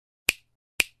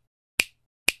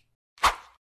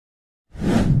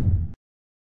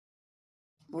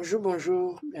Bonjour,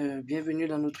 bonjour, bienvenue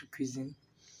dans notre cuisine.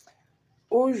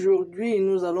 Aujourd'hui,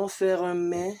 nous allons faire un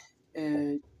mets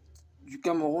du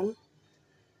Cameroun,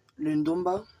 le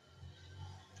Ndomba,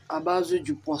 à base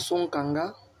du poisson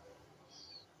Kanga.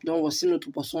 Donc voici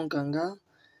notre poisson Kanga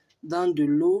dans de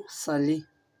l'eau salée.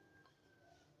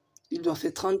 Il doit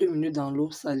faire 30 minutes dans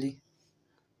l'eau salée.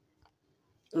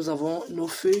 Nous avons nos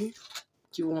feuilles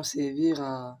qui vont servir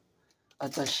à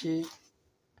attacher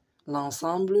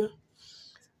l'ensemble,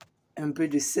 un peu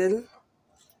de sel,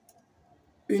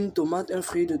 une tomate, un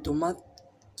fruit de tomate,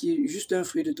 juste un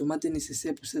fruit de tomate est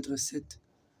nécessaire pour cette recette.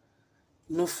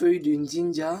 Nos feuilles de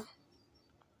gingembre,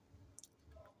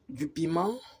 du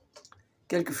piment,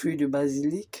 quelques feuilles de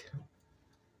basilic,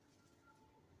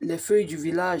 les feuilles du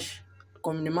village,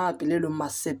 communément appelées le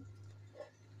massep,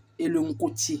 et le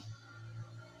koti.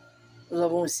 Nous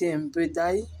avons aussi un peu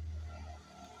d'ail,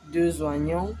 2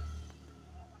 oignons,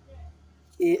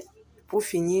 et pour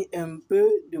finir, un peu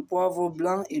de poivre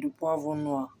blanc et de poivre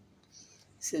noir.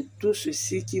 C'est tout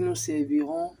ceci qui nous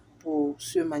serviront pour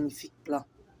ce magnifique plat.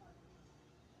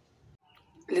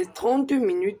 Les 30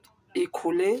 minutes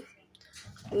écoulées,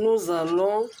 nous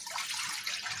allons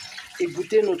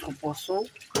égoutter notre poisson.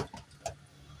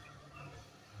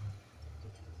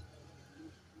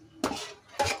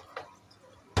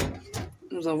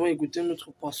 Nous avons égoutté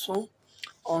notre poisson.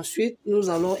 Ensuite, nous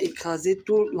allons écraser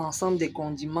tout l'ensemble des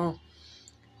condiments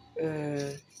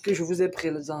que je vous ai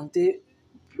présentés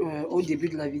au début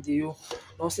de la vidéo.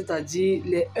 Donc, c'est-à-dire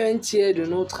les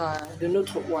 1/3 de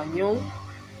notre oignon,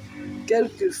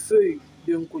 quelques feuilles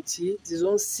de koti,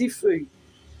 disons 6 feuilles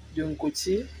de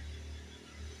koti,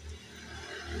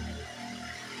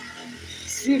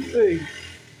 6 feuilles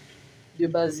de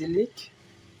basilic,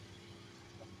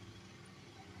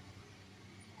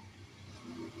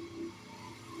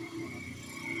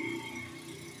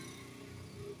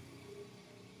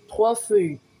 3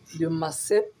 feuilles de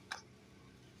massep,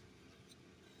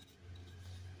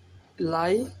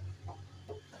 l'ail,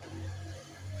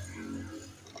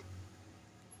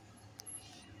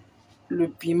 le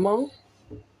piment.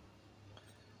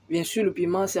 Bien sûr, le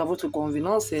piment, c'est à votre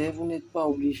convenance, et vous n'êtes pas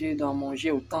obligé d'en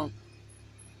manger autant.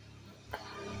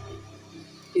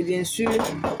 Et bien sûr,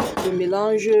 le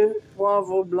mélange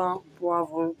poivre blanc,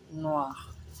 poivre noir.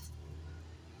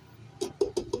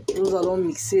 Nous allons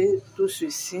mixer tout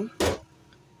ceci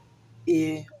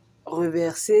et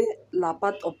reverser la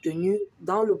pâte obtenue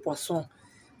dans le poisson.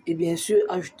 Et bien sûr,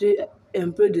 ajouter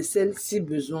un peu de sel si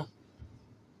besoin.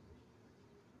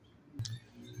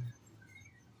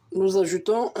 Nous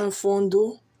ajoutons un fond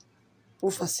d'eau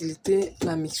pour faciliter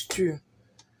la mixture.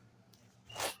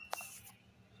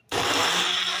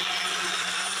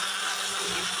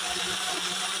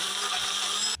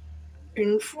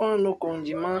 Une fois nos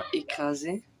condiments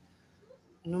écrasés,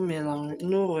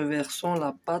 nous reversons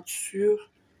la pâte sur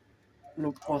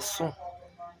le poisson.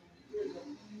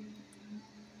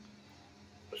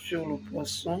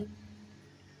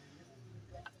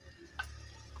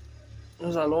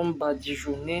 Nous allons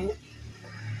badigeonner,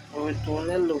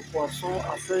 retourner le poisson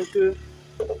afin que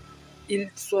il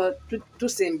soit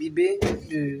tout imbibé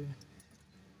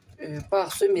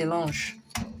par ce mélange.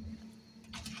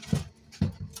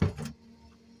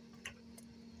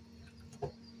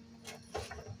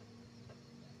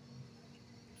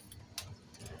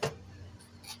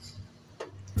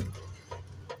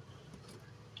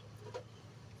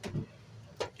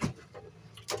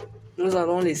 Nous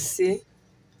allons laisser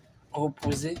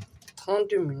reposer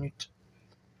 30 minutes.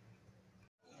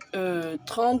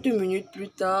 30 minutes plus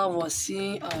tard,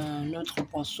 voici notre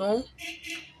poisson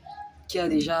qui a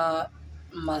déjà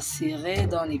macéré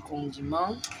dans les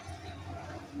condiments.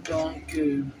 Donc,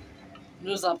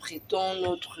 nous apprêtons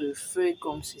notre feuille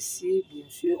comme ceci, bien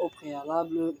sûr, au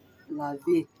préalable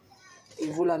lavée. Et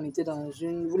vous les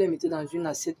mettez dans une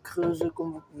assiette creuse,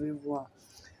 comme vous pouvez voir.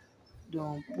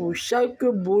 Donc, pour chaque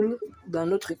boule, dans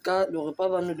notre cas, le repas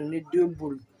va nous donner 2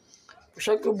 boules. Pour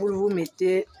chaque boule, vous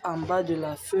mettez en bas de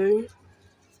la feuille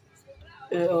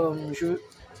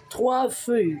 3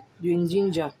 feuilles de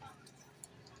gingembre.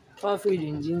 3 feuilles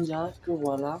de gingembre que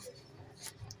voilà.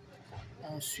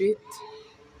 Ensuite,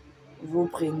 vous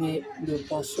prenez le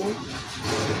poisson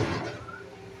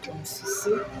comme ceci.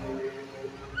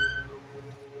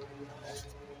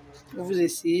 Vous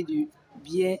essayez de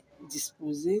bien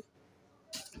disposer.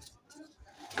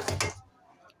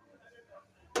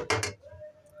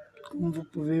 Comme vous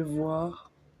pouvez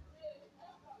voir,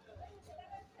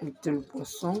 mettez le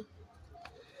poisson.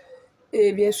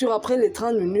 Et bien sûr, après les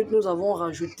 30 minutes, nous avons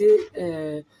rajouté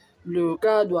le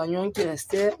quart d'oignon qui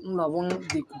restait. Nous l'avons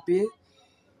découpé.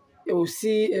 Et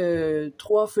aussi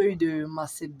 3 feuilles de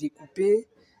massep découpées.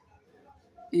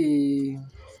 et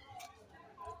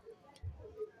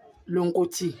le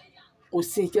koti.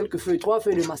 Aussi quelques feuilles, 3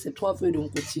 feuilles de massep, 3 feuilles de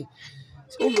koti.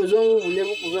 Si au besoin vous voulez,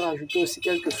 vous pouvez rajouter aussi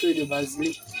quelques feuilles de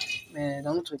basilic. Mais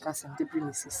dans notre cas, ce n'était plus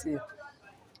nécessaire.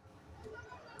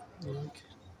 Donc,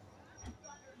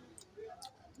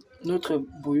 notre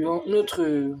bouillon,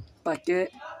 notre paquet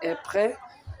est prêt.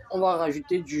 On va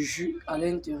rajouter du jus à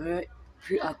l'intérieur,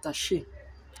 puis attacher.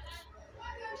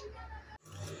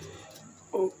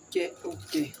 Ok.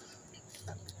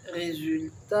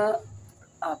 Résultat,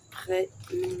 après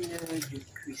 1 heure de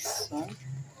cuisson,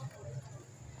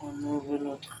 on ouvre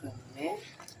notre mets.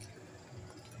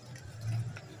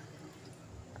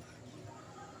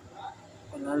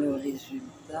 Voilà le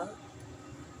résultat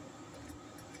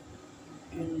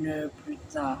 1 heure plus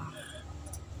tard.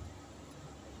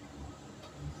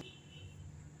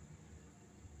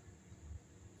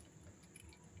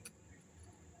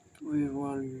 Vous pouvez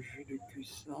voir le jus de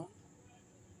cuisson.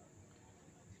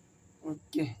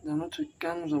 Ok, dans notre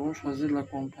cas, nous avons choisi de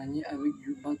l'accompagner avec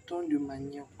du bâton de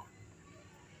manioc.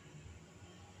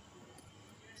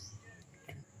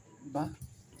 Bon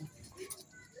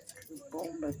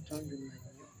bâton de manioc.